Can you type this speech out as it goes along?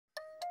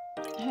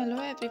Hello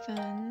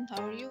everyone,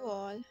 how are you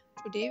all?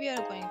 Today we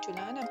are going to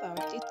learn about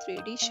the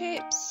 3D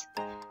shapes.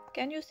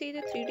 Can you see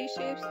the 3D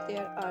shapes?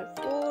 There are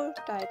 4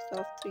 types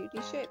of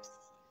 3D shapes.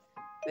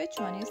 Which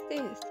one is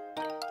this?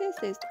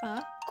 This is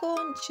a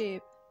cone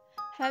shape.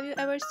 Have you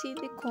ever seen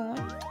the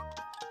cone?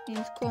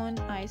 Means cone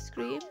ice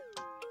cream.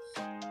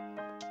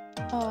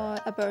 Or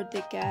about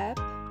the cap.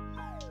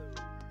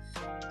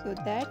 So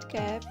that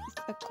cap is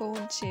a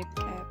cone shaped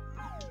cap.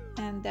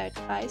 And that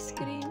ice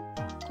cream,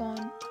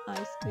 cone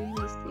ice cream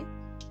is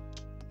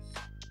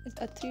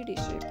a 3D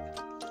shape.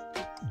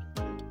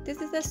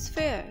 This is a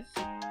sphere,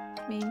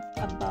 means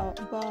a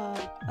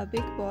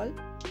big ball,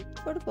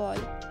 football,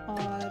 or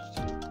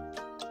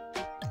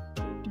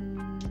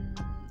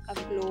a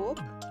globe.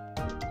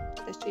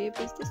 The shape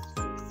is this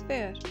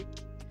sphere.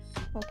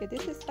 Okay,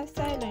 this is a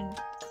cylinder,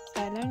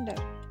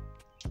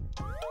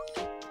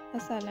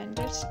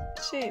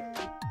 shape.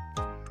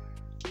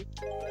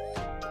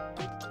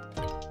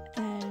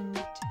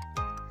 And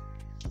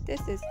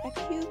this is a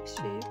cube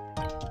shape.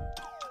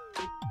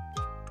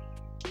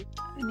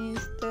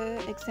 Means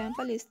the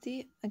example is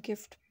a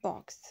gift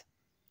box.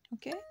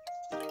 Okay,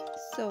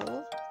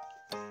 so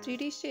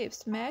 3D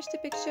shapes match the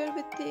picture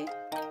with the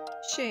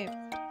shape.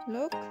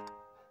 Look,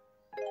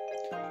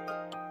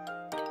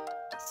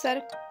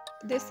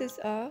 this is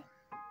a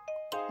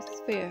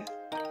sphere,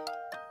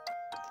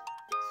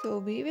 so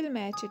we will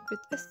match it with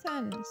a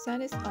sun.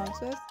 Sun is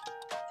also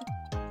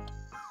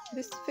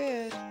the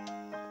sphere.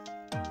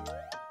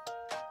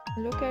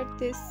 Look at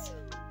this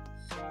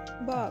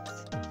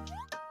box.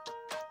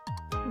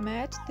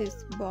 Match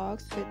this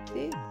box with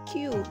the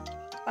cube,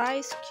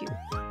 ice cube.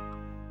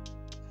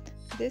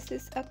 This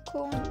is a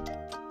cone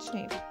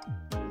shape.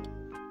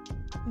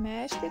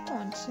 Match the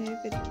cone shape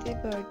with the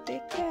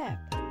birthday cap.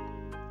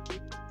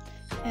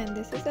 And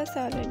this is a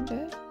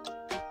cylinder.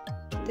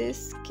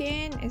 This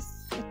cane is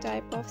a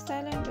type of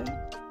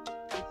cylinder.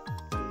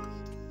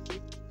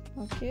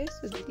 Okay,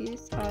 so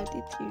these are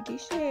the 3D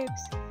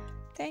shapes.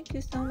 Thank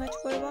you so much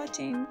for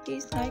watching.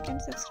 Please like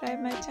and subscribe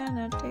my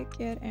channel. Take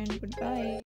care and goodbye.